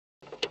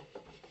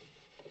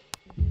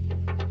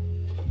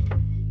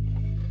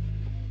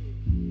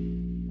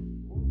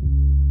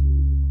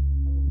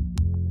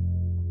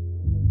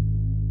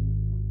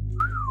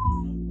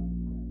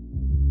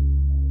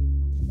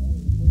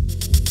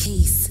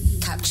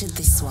Picture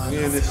this one.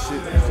 We in this shit,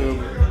 you feel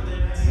me?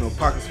 You know,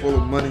 pockets full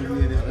of money,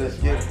 we in this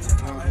bitch getting.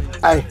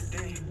 Hey,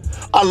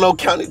 I don't know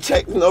count of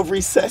checks, no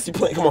recess, you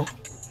playing, come on.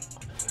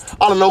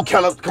 I don't know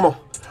count up, come on.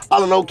 I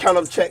don't know count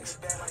up checks.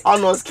 I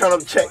don't know it's count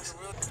up checks.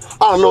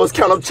 I don't know it's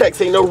count up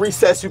checks, ain't no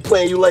recess, you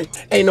playing, you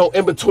late. Ain't no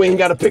in between,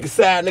 gotta pick a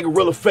side, nigga,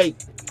 real or fake.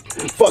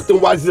 Fuck them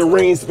watches and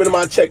rings, spending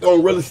my check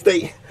on real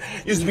estate.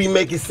 Used to be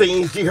making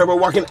scenes, G Herbo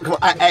walking, come on,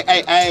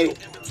 ay.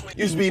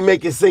 Used to be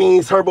making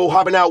scenes, Herbo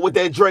hopping out with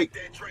that Drake.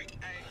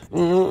 All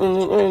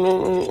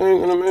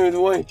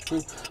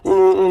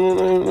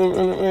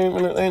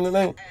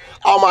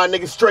my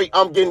niggas straight,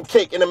 I'm getting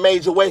cake in a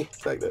major way.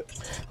 It's like that.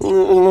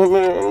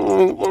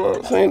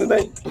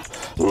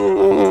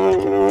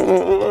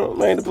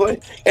 Made the play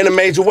in a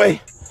major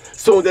way.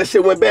 Soon as that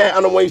shit went bad,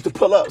 I don't want you to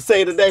pull up,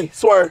 say today,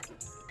 swear.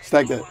 It's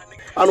like that.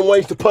 I don't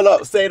want you to pull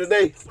up, say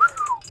today.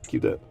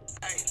 Keep that.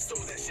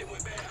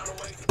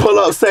 Pull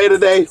up, say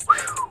today.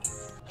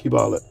 Keep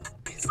all that.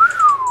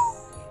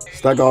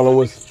 Stack all of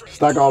us.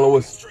 Stack all of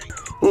us.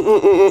 I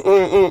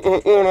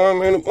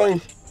made a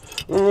play.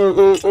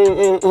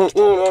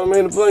 I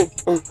made a play.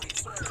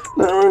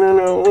 Not running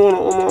out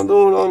on my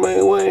door, I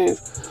made waves.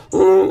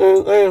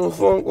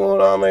 Fuck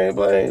what I made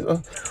plays.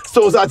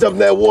 Soon as I jumped in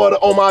that water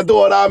on my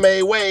door, I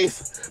made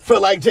waves.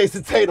 Felt like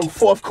Jason Tatum,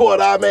 fourth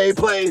quarter, I made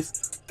plays.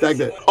 Like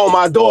that. On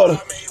my daughter.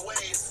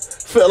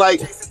 Felt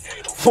like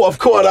fourth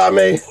quarter, I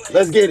made.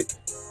 Let's get it.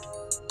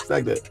 It's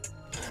like that.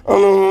 I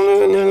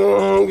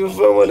don't give a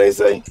fuck what they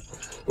say.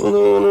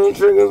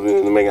 Triggers, we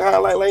need to make it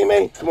hot like Late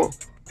May. Come on.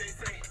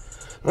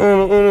 We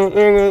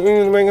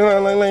need to make it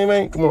hot like Late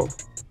May. Come on.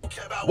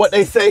 What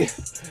they say?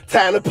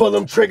 Time to pull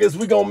them triggers.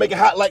 We gonna make it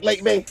hot like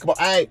Late May. Come on,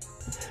 alright.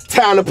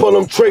 Time to pull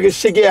them triggers.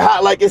 Shit get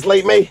hot like it's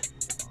Late May.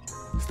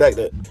 Stack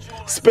that.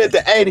 Spent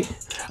the 80.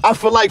 I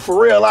feel like for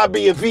real, I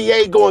be a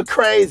VA going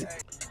crazy.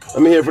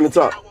 Let me hear it from the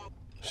top.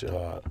 Shit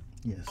hard.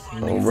 Yes.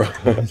 Oh, bro.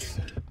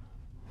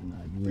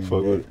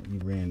 You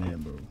ran that,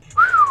 bro.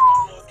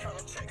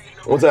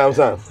 One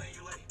time.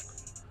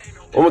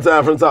 One more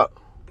time from the top.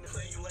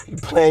 You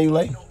playing, you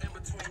late.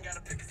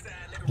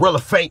 Real or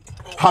fake.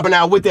 Hopping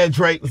out with that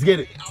Drake. Let's get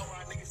it.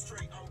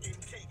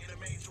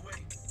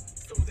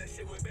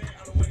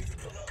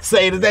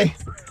 Say it today.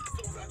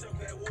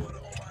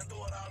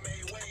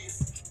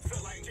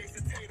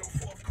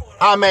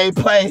 I made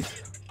plays.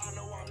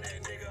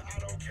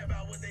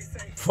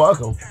 Fuck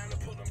them.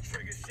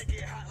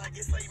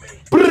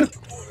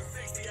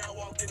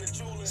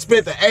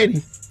 Spent the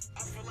 80.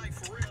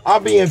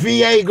 I'll be in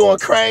VA going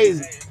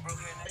crazy.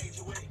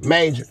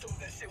 Major.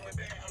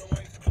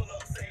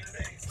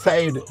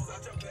 Saved it.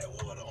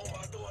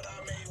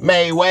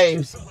 Made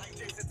waves.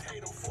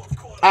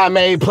 I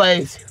made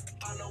plays.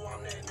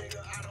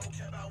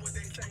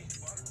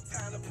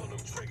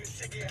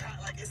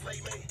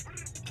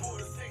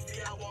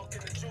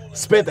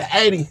 Spent the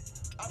 80.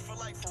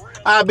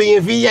 I be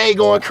in VA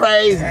going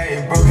crazy.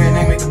 Hey, broke and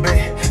they make a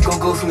bet.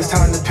 Go from it's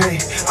time to pay.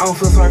 I don't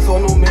feel sorry for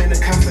no man. The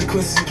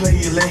consequences you play,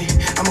 you lay.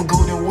 I'm a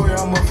golden warrior.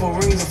 I'm up for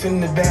rings. I'm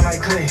feeling the bag like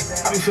clay.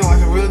 I be feeling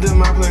like a real deal.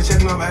 My player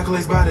checking off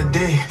accolades by the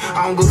day.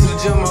 I don't go to the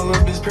gym. My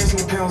little bitch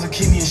pressing me pounds and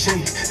keep me in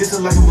shape. This is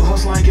like a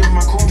hustle. I ain't giving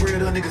my cornbread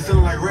up. Nigga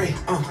feeling like Ray.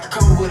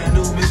 Coming with a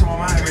new bitch on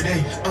my mind every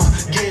day.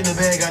 Get in the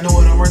bag. I know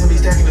what I'm worth. I be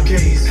stacking them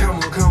K's. Counting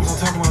I'm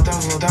talking about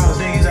thousands of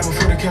dollars. Niggas, I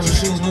prefer the casual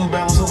shoes. New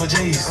Balance over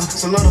J's.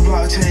 So love the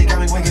blockchain.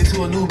 Got me waking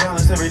to a New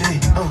Balance every day.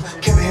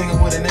 Can't be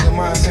hanging with a nigga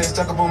mindset.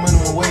 Stuck up on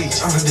minimum wage.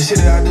 The shit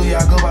that I do,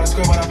 yeah, I go by the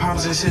square, but I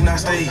promise this shit not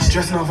stage.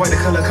 Dressing off white, the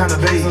color kinda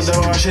beige. No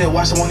double R shit,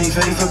 watch the one he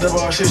face. No double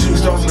R shit, shoot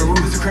stars to the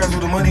roof. It's the crabs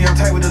with the money, I'm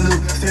tight with the loot.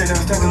 Standing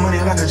down, stacking money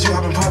like a Jew.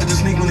 I've been popping the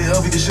sneak when they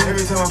LB the shit.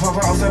 Every time I pop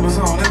out, 7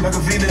 on. Look like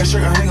a V-neck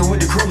shirt, I'm hanging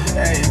with the crew.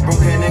 Hey,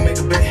 broke and they make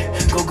a bet.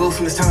 Go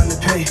from it's time to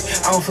pay.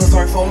 I don't feel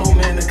sorry for no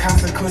man, the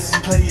consequences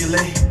you play, you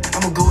lay.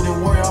 I'm a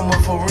golden warrior, I'm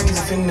up for rings.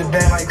 I'm feeling the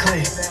bag like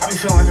clay. I be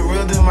feeling like a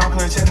real deal, my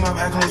player checking off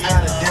accolades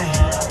by the day.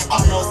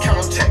 I know it's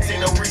count up checks,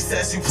 ain't no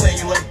recess, you play,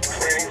 you late.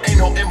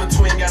 Ain't no in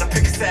between, gotta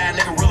pick a side,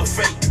 nigga, real or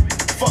fake.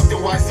 Fuck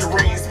them watches and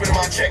rings, spending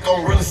my check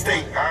on real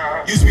estate.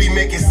 Used to be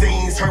making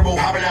scenes, Herbo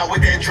hopping out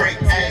with that Drake.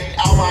 Ay,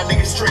 all my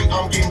niggas straight,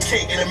 I'm getting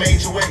cake in a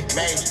major way.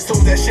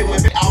 Soon as that shit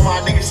went bad, all my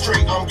niggas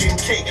straight, I'm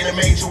getting cake in a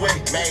major way.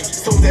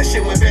 Soon as that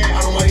shit went bad, I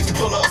don't want you to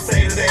pull up,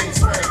 say today.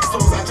 Soon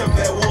as I jumped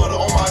in that water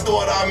on my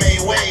daughter, I made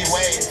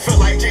waves. Feel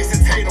like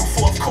Jason Tatum,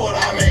 fourth quarter,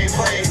 I made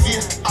plays.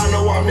 Yeah, I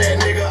know I'm that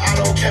nigga, I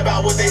don't care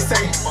about what they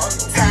say.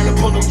 Time to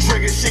pull them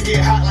triggers, shit get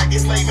hot like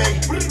it's Late May.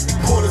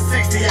 Pulled a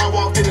 60, I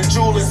walked in the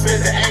jewel and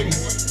spent the 80.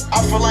 I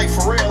feel like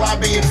for real, I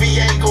be in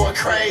VA going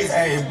crazy.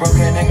 Hey, broke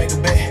and they make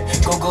a bet.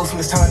 Go from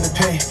it's time to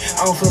pay.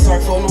 I don't feel sorry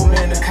for no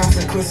man. The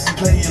consequences you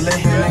play, you lay.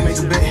 They make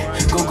a bet.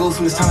 Go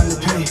from it's time to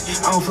pay.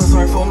 I don't feel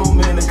sorry for no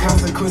man. The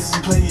consequences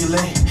you play, you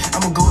lay.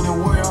 I'm a golden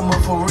warrior. I'm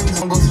up for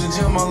rings. I'm go to the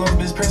gym. My little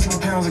bitch pressing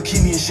me pounds and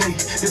keep me in shape.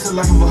 This is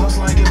life of a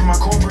hustle. I ain't giving my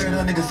cornbread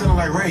up. Nigga feeling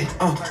like Ray.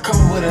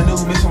 Coming with a new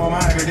bitch on my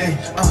mind every day.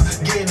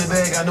 Get in the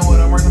bag. I know what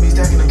I'm worth. I be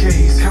stacking them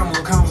K's. Counting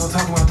I'm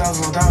talking about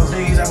thousands on dollars.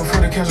 Niggas, I prefer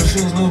the casual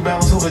shoes. New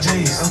Balance over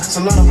J's. So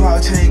love the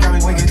blockchain. Got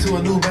me waking to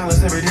a New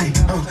Balance every day.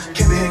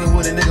 Can't be hanging with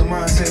with a nigga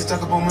mindset,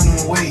 stuck up on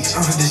minimum wage.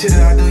 The shit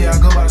that I do, yeah, I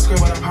go by the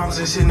script, but I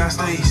promise that shit not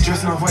stage.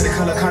 Dressing off white, the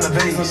color kinda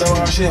beige. Some double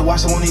R shit,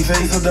 watch it won't need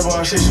face. Some double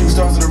R shit, shooting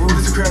stars on the roof.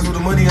 It's the crabs with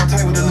the money, I'm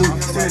tight with the loot.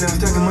 Staring down,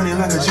 stacking money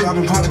like a Jew. I've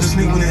been popping the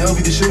sneak when the LV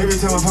the shoe. Every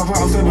time I pop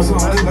out, I'm stepping so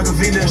I look like a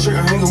V-neck shirt.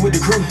 I'm hanging with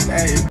the crew.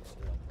 Hey.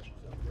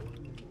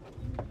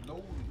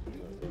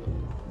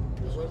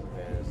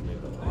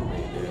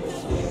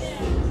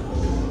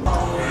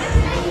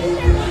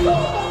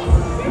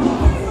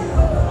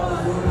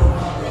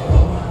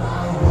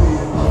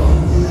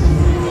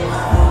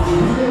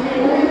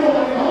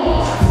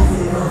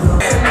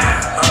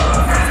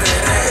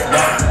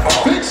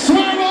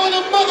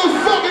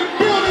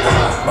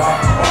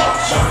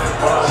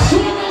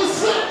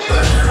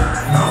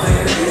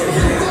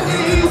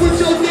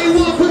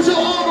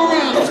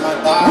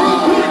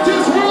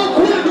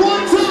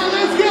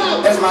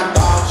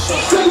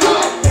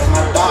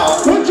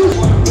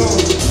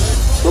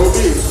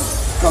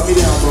 Cut me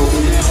down, bro.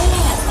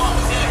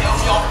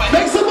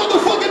 Make some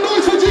motherfucking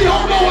noise for G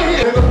Herbo in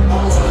here.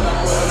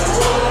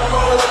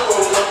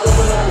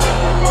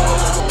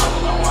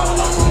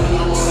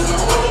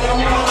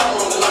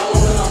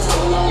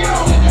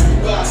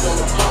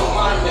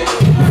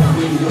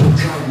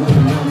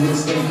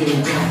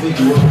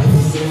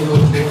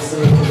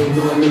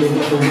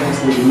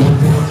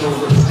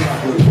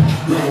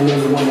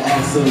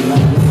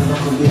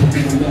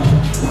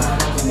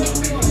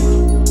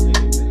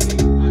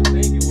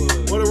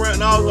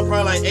 No, it was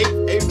probably like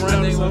eight rounds. I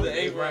think it was the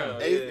 8th round.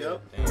 Yep.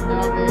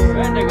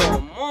 That nigga a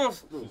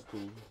monster.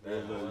 I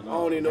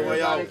don't even know why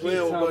y'all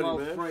playing with Buddy,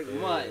 man.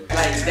 Like,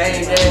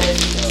 dang, dang.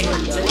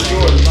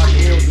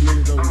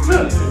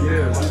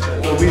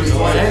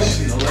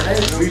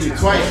 We be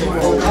twice.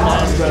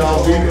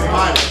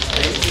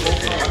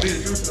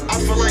 I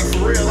feel like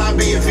for real, I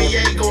be in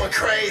VA going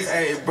crazy.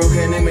 Hey, broke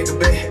hand, they make a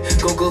bet.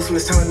 Go when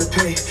it's time to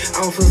pay. I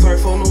don't feel sorry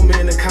for no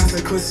man. The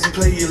consequences you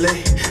play, you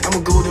lay. I'm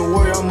a golden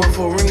warrior, I'm up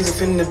for rings. I'm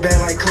finna the bag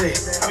like clay.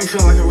 I be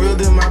feeling like a real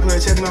deal, my player.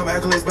 Checking off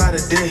accolades by the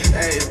day.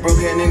 Hey, broke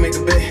hand, they make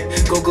a bet.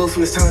 Go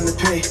when it's time to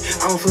pay.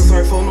 I don't feel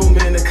sorry for no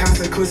man. The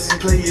consequences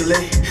you play, you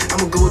lay.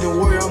 I'm a golden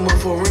warrior, I'm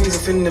up for rings.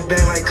 I'm finna the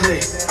bag like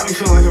clay. I be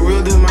feeling like a real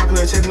deal, my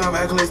player. Checking off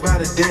accolades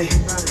by the day.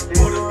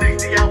 More than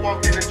 60, I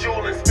walked in the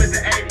jewel and spent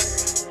the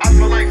 80. I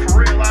feel like for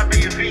real, I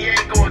be a VA